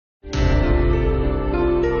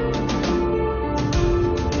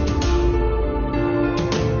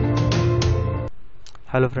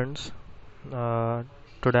Hello friends, uh,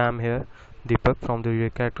 today I am here, Deepak from the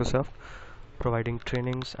Charactersoft, providing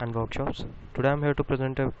trainings and workshops. Today I am here to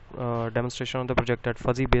present a demonstration of the project at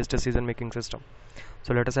fuzzy based decision making system.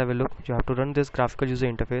 So let us have a look. You have to run this graphical user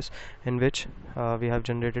interface in which we have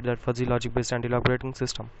generated that fuzzy logic based anti-lock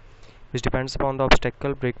system, which depends upon the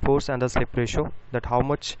obstacle, brake force and the slip ratio, that how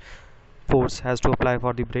much force has to apply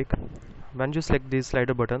for the brake. When you select these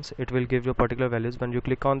slider buttons, it will give you particular values. When you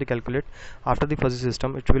click on the calculate after the fuzzy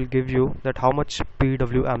system, it will give you that how much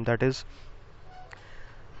PWM, that is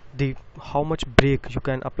the how much brake you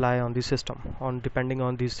can apply on the system on depending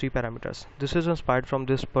on these three parameters. This is inspired from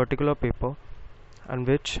this particular paper and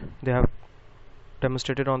which they have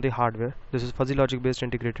demonstrated on the hardware. This is fuzzy logic based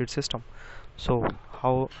integrated system. So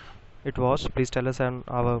how it was, please tell us on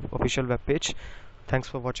our official web page. Thanks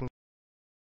for watching.